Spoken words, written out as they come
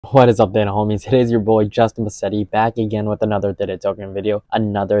What is up then, homies? It is your boy Justin Bassetti back again with another Theta token video,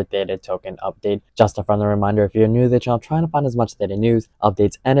 another Theta token update. Just a friendly reminder, if you're new to the channel trying to find as much Theta news,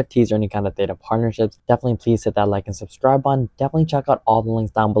 updates, NFTs, or any kind of Theta partnerships, definitely please hit that like and subscribe button. Definitely check out all the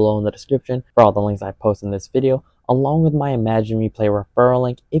links down below in the description for all the links I post in this video, along with my Imagine Replay referral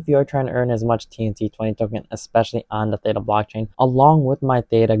link if you are trying to earn as much TNT20 token, especially on the Theta blockchain, along with my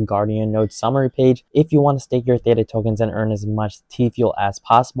Theta Guardian node summary page if you want to stake your Theta tokens and earn as much T-Fuel as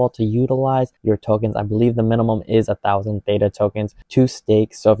possible to utilize your tokens. I believe the minimum is 1,000 Theta tokens to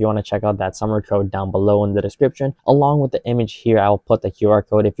stake, so if you want to check out that summary code down below in the description, along with the image here, I will put the QR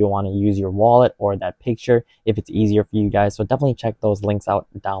code if you want to use your wallet or that picture if it's easier for you guys, so definitely check those links out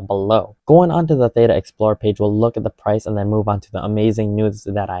down below. Going on to the Theta Explorer page, we'll look at the price and then move on to the amazing news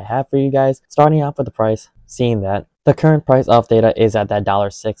that I have for you guys. Starting off with the price, seeing that the current price of Theta is at that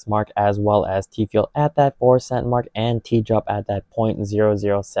 $6 mark, as well as T-Fuel at that 4-cent mark and T-Drop at that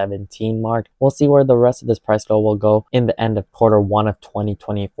 0.0017 mark. We'll see where the rest of this price flow will go in the end of Q1 of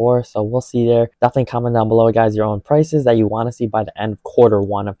 2024. So we'll see there. Definitely comment down below, guys, your own prices that you want to see by the end of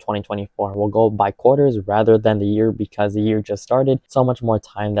Q1 of 2024. We'll go by quarters rather than the year because the year just started. So much more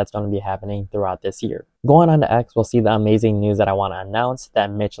time that's going to be happening throughout this year. Going on to X, we'll see the amazing news that I want to announce that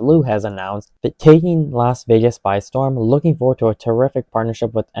Mitch has announced that taking Las Vegas by storm. Looking forward to a terrific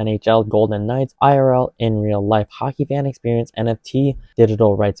partnership with NHL Golden Knights, IRL in real life hockey fan experience, NFT,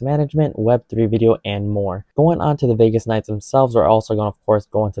 digital rights management, Web3 video, and more. Going on to the Vegas Knights themselves, we're also going to, of course,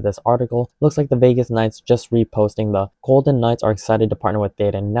 go into this article. Looks like the Vegas Knights just reposting the Golden Knights are excited to partner with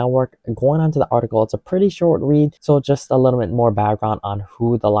Theta Network. Going on to the article, it's a pretty short read, so just a little bit more background on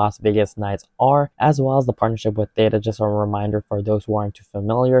who the Las Vegas Knights are, as well as the partnership with Theta. Just a reminder for those who aren't too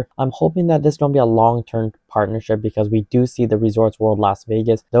familiar. I'm hoping that this is going to be a long-term partnership because we do see the Resorts World Las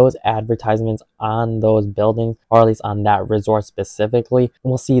Vegas, those advertisements on those buildings, or at least on that resort specifically,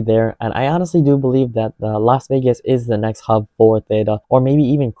 we'll see there. And I honestly do believe that the Las Vegas is the next hub for Theta, or maybe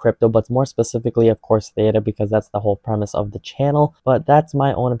even crypto, but more specifically, of course, Theta, because that's the whole premise of the channel. But that's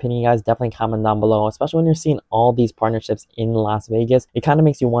my own opinion, guys. Definitely comment down below, especially when you're seeing all these partnerships in Las Vegas. It kind of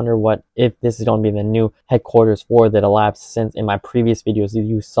makes you wonder what if this is going to be the new headquarters for Theta Labs, since in my previous videos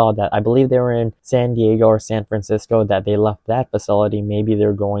you saw that I believe they were in San Diego or San Francisco, that they left that facility. Maybe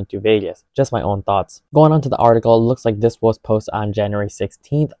they're going to Vegas. Just my own thoughts. Going on to the article, it looks like this was posted on January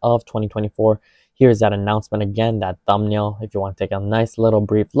 16th of 2024. Here's that announcement again, that thumbnail, if you want to take a nice little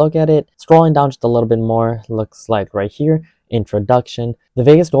brief look at it. Scrolling down just a little bit more, looks like right here, introduction. The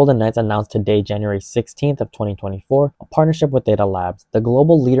Vegas Golden Knights announced today, January 16th of 2024, a partnership with Theta Labs, the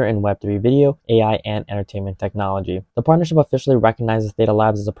global leader in Web3 video, AI, and entertainment technology. The partnership officially recognizes Theta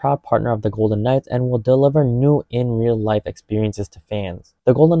Labs as a proud partner of the Golden Knights and will deliver new in real-life experiences to fans.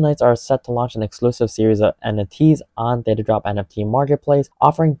 The Golden Knights are set to launch an exclusive series of NFTs on ThetaDrop NFT Marketplace,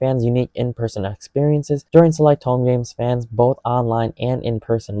 offering fans unique in-person experiences. During select home games, fans, both online and in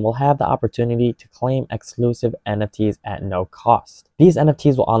person, will have the opportunity to claim exclusive NFTs at no cost. These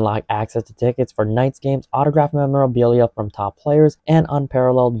NFTs will unlock access to tickets for Knights games, autographed memorabilia from top players, and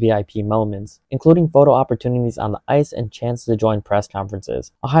unparalleled VIP moments, including photo opportunities on the ice and chances to join press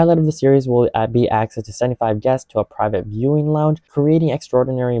conferences. A highlight of the series will be access to 75 guests to a private viewing lounge, creating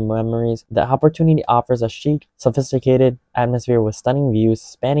extraordinary memories. The opportunity offers a chic, sophisticated atmosphere with stunning views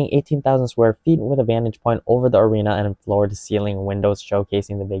spanning 18,000 square feet with a vantage point over the arena and floor-to-ceiling windows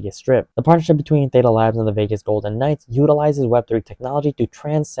showcasing the Vegas Strip. The partnership between Theta Labs and the Vegas Golden Knights utilizes Web3 technology to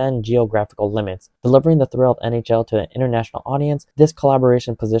transcend geographical limits, delivering the thrill of NHL to an international audience. This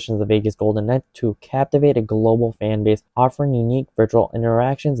collaboration positions the Vegas Golden Knights to captivate a global fan base, offering unique virtual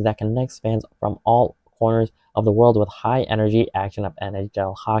interactions that connects fans from all corners of the world with high energy action of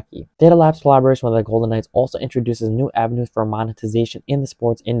NHL hockey. Theta Labs' collaboration with the Golden Knights also introduces new avenues for monetization in the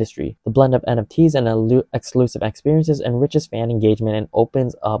sports industry. The blend of NFTs and exclusive experiences enriches fan engagement and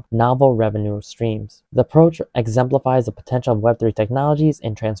opens up novel revenue streams. The approach exemplifies the potential of Web3 technologies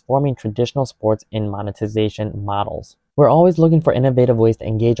in transforming traditional sports in monetization models. We're always looking for innovative ways to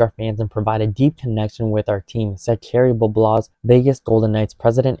engage our fans and provide a deep connection with our team, said Kerry Boblaws, Vegas Golden Knights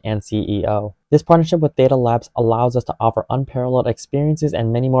president and CEO. This partnership with Theta Labs allows us to offer unparalleled experiences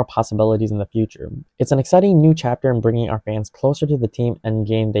and many more possibilities in the future. It's an exciting new chapter in bringing our fans closer to the team and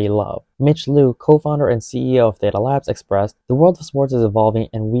game they love. Mitch, co-founder and CEO of Theta Labs, expressed, "The world of sports is evolving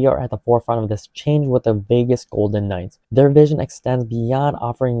and we are at the forefront of this change with the Vegas Golden Knights. Their vision extends beyond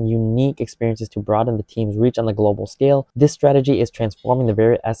offering unique experiences to broaden the team's reach on the global scale. This strategy is transforming the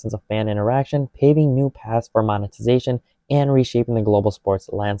very essence of fan interaction, paving new paths for monetization and reshaping the global sports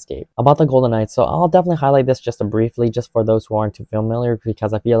landscape. About the Golden Knights, so I'll definitely highlight this just briefly, just for those who aren't too familiar,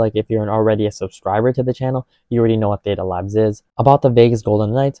 because I feel like if you're already a subscriber to the channel, you already know what Theta Labs is. About the Vegas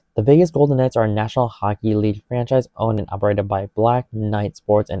Golden Knights, the Vegas Golden Knights are a National Hockey League franchise owned and operated by Black Knight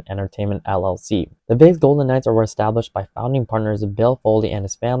Sports and Entertainment LLC. The Vegas Golden Knights were established by founding partners Bill Foley and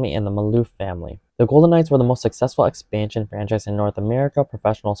his family and the Maloof family. The Golden Knights were the most successful expansion franchise in North America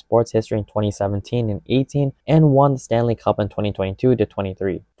professional sports history in 2017 and 18 and won the Stanley Cup in 2022 to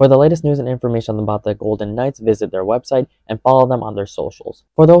 23. For the latest news and information about the Golden Knights, visit their website and follow them on their socials.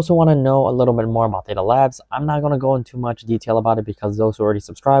 For those who want to know a little bit more about Theta Labs, I'm not going to go into much detail about it because those who already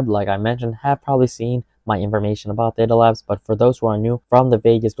subscribed, like I mentioned, have probably seen my information about Theta Labs, but for those who are new from the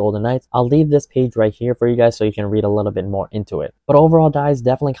Vegas Golden Knights, I'll leave this page right here for you guys so you can read a little bit more into it. But overall, guys,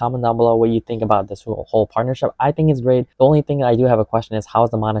 definitely comment down below what you think about this whole partnership. I think it's great. The only thing I do have a question is, how is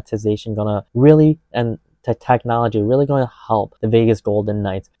the monetization gonna really and technology really going to help the Vegas Golden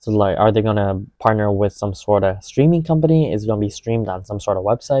Knights? So like, are they going to partner with some sort of streaming company? Is it going to be streamed on some sort of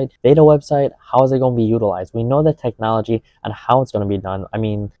website, data website? How is it going to be utilized? We know the technology and how it's going to be done. I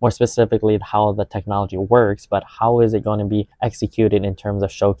mean, more specifically, how the technology works, but how is it going to be executed in terms of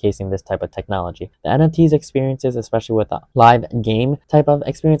showcasing this type of technology? The NFTs experiences, especially with a live game type of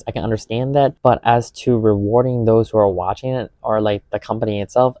experience, I can understand that. But as to rewarding those who are watching it, or like the company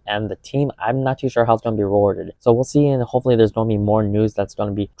itself and the team, I'm not too sure how it's going to be rewarded. So we'll see, and hopefully there's going to be more news that's going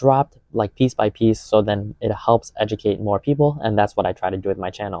to be dropped like piece by piece, so then it helps educate more people, and that's what I try to do with my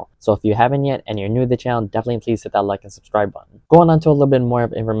channel. So if you haven't yet and you're new to the channel, definitely please hit that like and subscribe button. Going on to a little bit more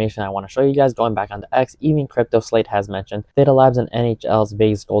of information I want to show you guys, going back onto X, even Crypto Slate has mentioned Theta Labs and NHL's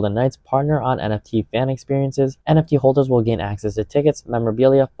Vegas Golden Knights partner on NFT fan experiences. NFT holders will gain access to tickets,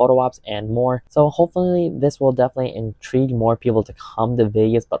 memorabilia, photo ops, and more. So hopefully this will definitely intrigue more people to come to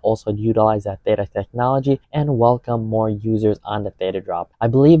Vegas, but also utilize that Theta technology and welcome more users on the Theta drop. I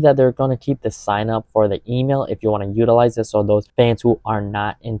believe that they're going to keep the sign up for the email if you want to utilize this, so those fans who are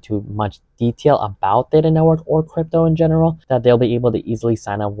not into much detail about Theta Network or crypto in general, that they'll be able to easily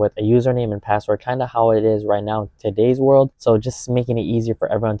sign up with a username and password, kind of how it is right now in today's world. So just making it easier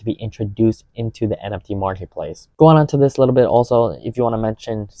for everyone to be introduced into the NFT marketplace. Going on to this a little bit also, if you want to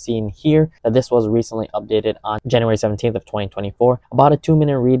mention, seeing here that this was recently updated on January 17th of 2024, about a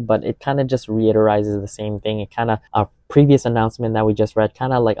 2-minute read, but it kind of just reiterates the same thing. It kind of previous announcement that we just read,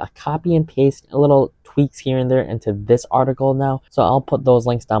 kind of like a copy and paste, a little tweaks here and there into this article now. So I'll put those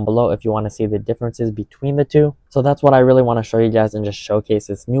links down below if you want to see the differences between the two. So that's what I really want to show you guys and just showcase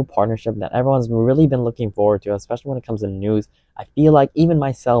this new partnership that everyone's really been looking forward to, especially when it comes to news. I feel like even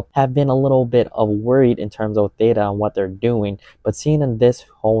myself have been a little bit of worried in terms of Theta and what they're doing, but seeing in this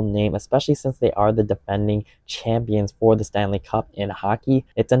whole name, especially since they are the defending champions for the Stanley Cup in hockey,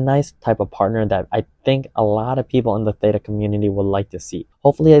 it's a nice type of partner that I think a lot of people in the Theta community would like to see.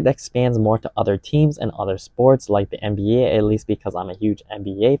 Hopefully it expands more to other teams and other sports like the NBA, at least because I'm a huge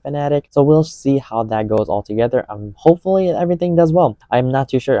NBA fanatic. So we'll see how that goes all together. Hopefully everything does well. I'm not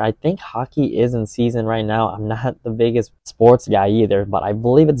too sure. I think hockey is in season right now. I'm not the biggest sports guy either, but I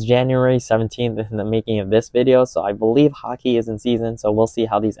believe it's January 17th in the making of this video. So I believe hockey is in season. So we'll see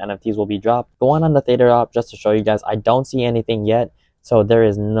how these NFTs will be dropped. Go on the Theta drop just to show you guys. I don't see anything yet. So there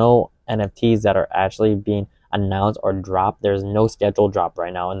is no NFTs that are actually being announced or dropped. There's no scheduled drop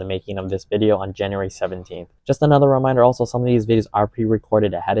right now in the making of this video on January 17th. Just another reminder, also some of these videos are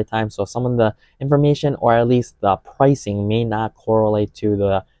pre-recorded ahead of time, so some of the information or at least the pricing may not correlate to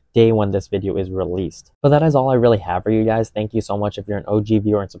the day when this video is released. But that is all I really have for you guys. Thank you so much if you're an OG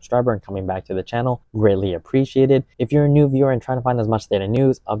viewer and subscriber and coming back to the channel. Greatly appreciated. If you're a new viewer and trying to find as much Theta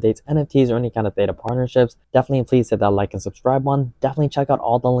news, updates, NFTs, or any kind of Theta partnerships, definitely please hit that like and subscribe button. Definitely check out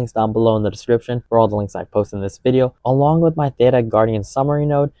all the links down below in the description for all the links I post in this video, along with my Theta Guardian summary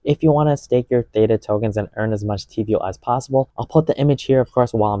node. If you want to stake your Theta tokens and earn as much TVO as possible, I'll put the image here, of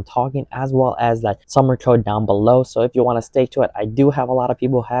course, while I'm talking, as well as that summary code down below. So if you want to stake to it, I do have a lot of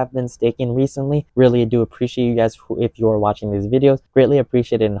people who have been staking recently. Really do appreciate you guys if you are watching these videos. Greatly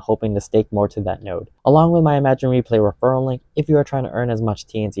appreciate it and hoping to stake more to that node. Along with my Imagine Replay referral link, if you are trying to earn as much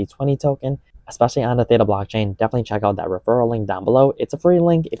TNC20 token, especially on the Theta blockchain, definitely check out that referral link down below. It's a free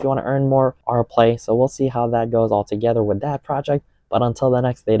link if you want to earn more or play. So we'll see how that goes all together with that project. But until the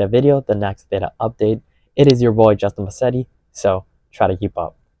next Theta video, the next Theta update, it is your boy Justin Massetti. So try to keep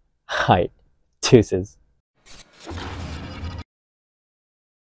up. Alright, deuces.